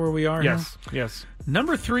 Yes. Is that where we are? Yes. Now? Yes.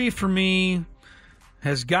 Number 3 for me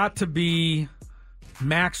has got to be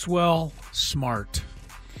Maxwell Smart.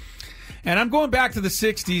 And I'm going back to the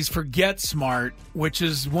 60s for Get Smart, which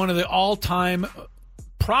is one of the all-time,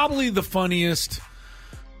 probably the funniest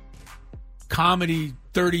comedy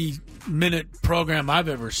 30-minute program I've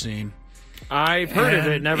ever seen. I've heard of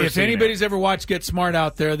it, never if seen anybody's it. ever watched Get Smart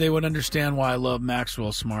out there, they would understand why I love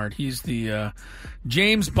Maxwell Smart. He's the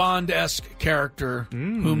James Bond-esque character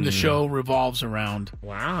whom the show revolves around.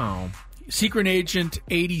 Wow. Secret Agent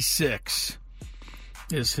 86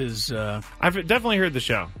 is his... I've definitely heard the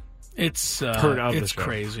show. It's heard of it's the show.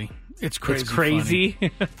 crazy. It's crazy. It's crazy.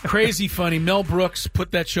 Funny. Crazy funny. Mel Brooks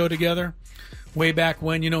put that show together way back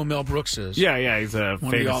when. You know who Mel Brooks is. Yeah, he's a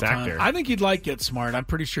famous actor. I think you'd like Get Smart. I'm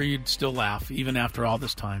pretty sure you'd still laugh even after all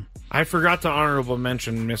this time. I forgot to honorable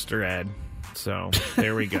mention Mr. Ed. So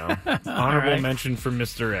there we go. Honorable mention for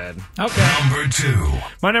Mr. Ed. Okay. Number 2.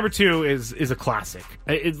 My number 2 is a classic.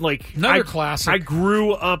 It's like another classic. I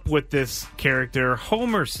grew up with this character,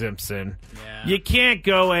 Homer Simpson. Yeah. You can't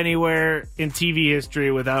go anywhere in TV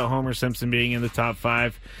history without Homer Simpson being in the top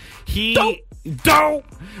 5. Don't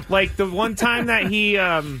like the one time that he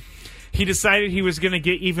decided he was going to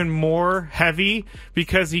get even more heavy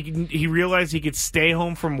because he realized he could stay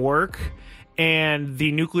home from work. And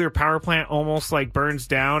the nuclear power plant almost like burns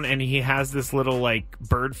down, and he has this little like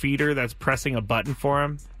bird feeder that's pressing a button for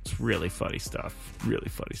him. It's really funny stuff. Really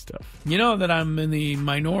funny stuff. You know that I'm in the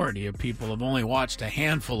minority of people who have only watched a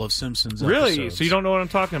handful of Simpsons Really? episodes. So you don't know what I'm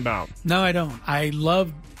talking about? No, I don't. I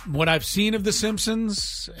love what I've seen of The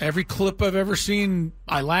Simpsons. Every clip I've ever seen,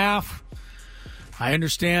 I laugh. I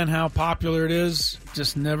understand how popular it is.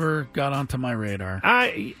 Just never got onto my radar.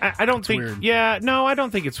 I don't it's think. Weird. Yeah, no, I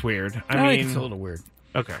don't think it's weird. I think mean, it's a little weird.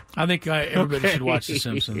 Okay. I think everybody should watch The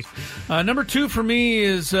Simpsons. Number 2 for me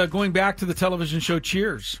is going back to the television show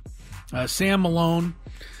Cheers. Sam Malone,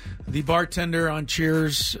 the bartender on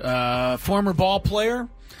Cheers, former ball player,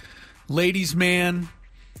 ladies' man,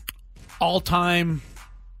 all-time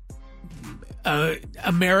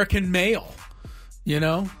American male. You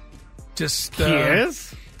know, just he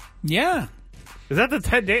is. Yeah. Is that the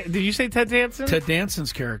Did you say Ted Danson? Ted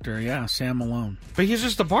Danson's character, yeah, Sam Malone. But he's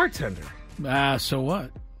just a bartender. So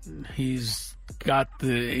what? He's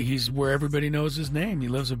where everybody knows his name. He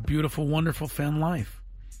lives a beautiful, wonderful, fun life.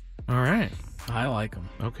 All right. I like him.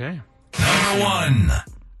 Okay. Number 1.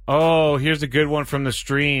 Oh, here's a good one from the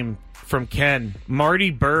stream from Ken. Marty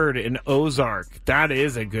Bird in Ozark. That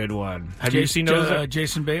is a good one. Have you seen Ozark?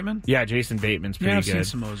 Jason Bateman? Yeah, Jason Bateman's pretty good. I've seen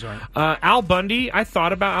some Ozark. Al Bundy. I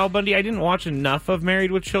thought about Al Bundy. I didn't watch enough of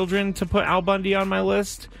Married with Children to put Al Bundy on my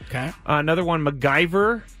list. Okay. Another one,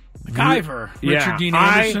 MacGyver. Richard Dean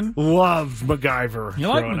Anderson. I love MacGyver. You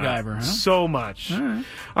like MacGyver, huh? So much. All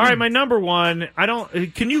right, my number 1.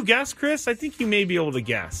 Can you guess, Chris? I think you may be able to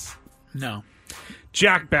guess. No.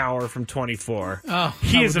 Jack Bauer from 24. Oh,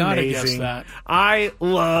 he is not have guessed amazing. that. I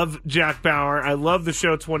love Jack Bauer. I love the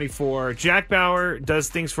show 24. Jack Bauer does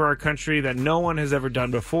things for our country that no one has ever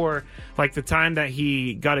done before, like the time that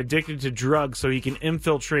he got addicted to drugs so he can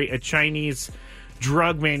infiltrate a Chinese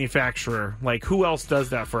drug manufacturer. Like, who else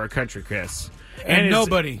does that for our country, Chris? And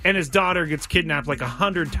nobody. And his daughter gets kidnapped like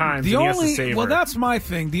 100 times, and he has to save her. Well, that's my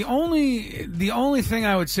thing. The only thing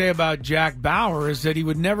I would say about Jack Bauer is that he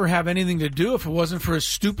would never have anything to do if it wasn't for his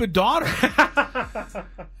stupid daughter.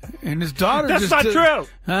 And his daughter That's not true.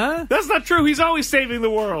 Huh? That's not true. He's always saving the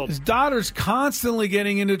world. His daughter's constantly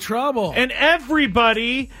getting into trouble. And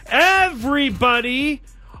everybody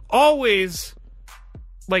always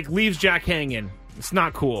leaves Jack hanging. It's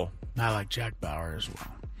not cool. I like Jack Bauer as well.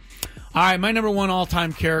 All right, my number one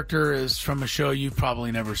all-time character is from a show you've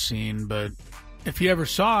probably never seen, but if you ever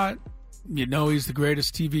saw it, you know he's the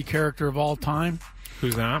greatest TV character of all time.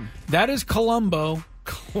 Who's that? That is Columbo.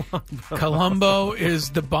 Columbo is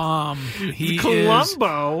the bomb.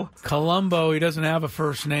 Columbo, he doesn't have a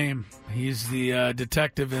first name. He's the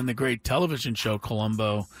detective in the great television show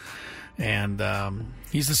Columbo. And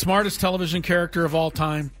he's the smartest television character of all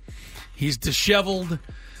time. He's disheveled.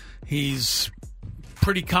 He's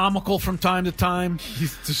pretty comical from time to time.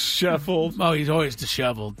 He's disheveled. Oh, he's always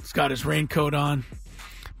disheveled. He's got his raincoat on.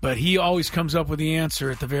 But he always comes up with the answer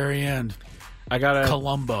at the very end.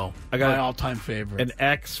 Columbo, my all-time favorite. An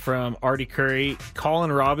X from Artie Curry. Colin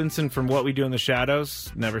Robinson from What We Do in the Shadows.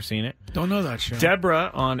 Never seen it. Don't know that show.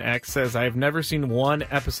 Deborah on X says, I've never seen one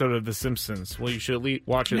episode of The Simpsons. Well, you should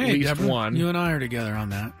watch at least Deborah, one. You and I are together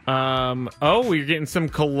on that. We're getting some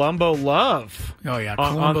Columbo love. Oh, yeah.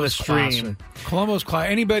 On the stream. Columbo's class.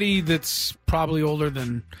 Anybody that's probably older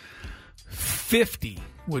than 50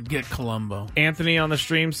 would get Columbo. Anthony on the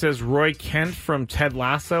stream says Roy Kent from Ted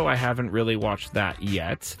Lasso. I haven't really watched that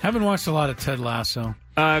yet. Haven't watched a lot of Ted Lasso.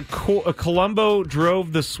 Columbo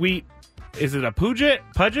drove the sweet. Is it a Puget?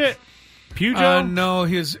 No,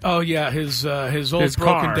 his old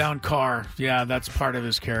broken down car. Yeah, that's part of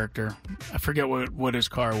his character. I forget what his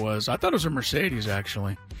car was. I thought it was a Mercedes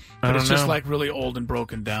actually, but it's just like really old and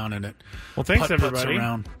broken down in it. Well, thanks everybody.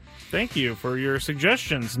 Around. Thank you for your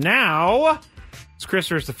suggestions. Now it's Chris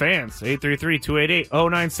vs. the Fans.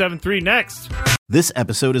 833-288-0973 next. This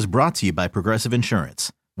episode is brought to you by Progressive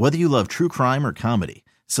Insurance. Whether you love true crime or comedy,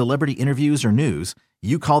 celebrity interviews or news,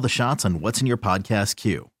 you call the shots on what's in your podcast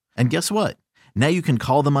queue. And guess what? Now you can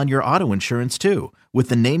call them on your auto insurance too with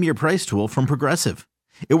the Name Your Price tool from Progressive.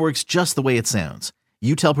 It works just the way it sounds.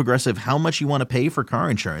 You tell Progressive how much you want to pay for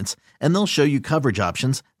car insurance, and they'll show you coverage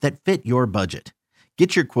options that fit your budget.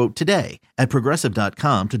 Get your quote today at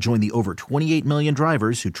Progressive.com to join the over 28 million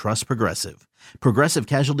drivers who trust Progressive. Progressive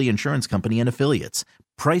Casualty Insurance Company and Affiliates.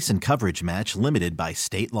 Price and coverage match limited by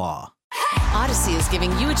state law. Odyssey is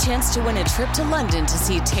giving you a chance to win a trip to London to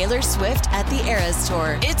see Taylor Swift at the Eras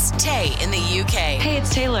Tour. It's Tay in the UK. Hey,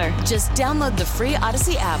 it's Taylor. Just download the free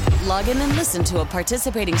Odyssey app, log in and listen to a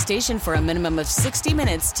participating station for a minimum of 60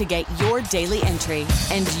 minutes to get your daily entry.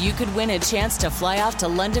 And you could win a chance to fly off to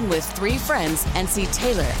London with 3 friends and see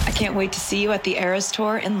Taylor. I can't wait to see you at the Eras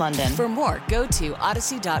Tour in London. For more, go to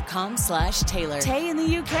odyssey.com/Taylor. Tay in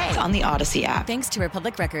the UK. It's on the Odyssey app. Thanks to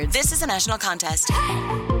Republic Records. This is a national contest.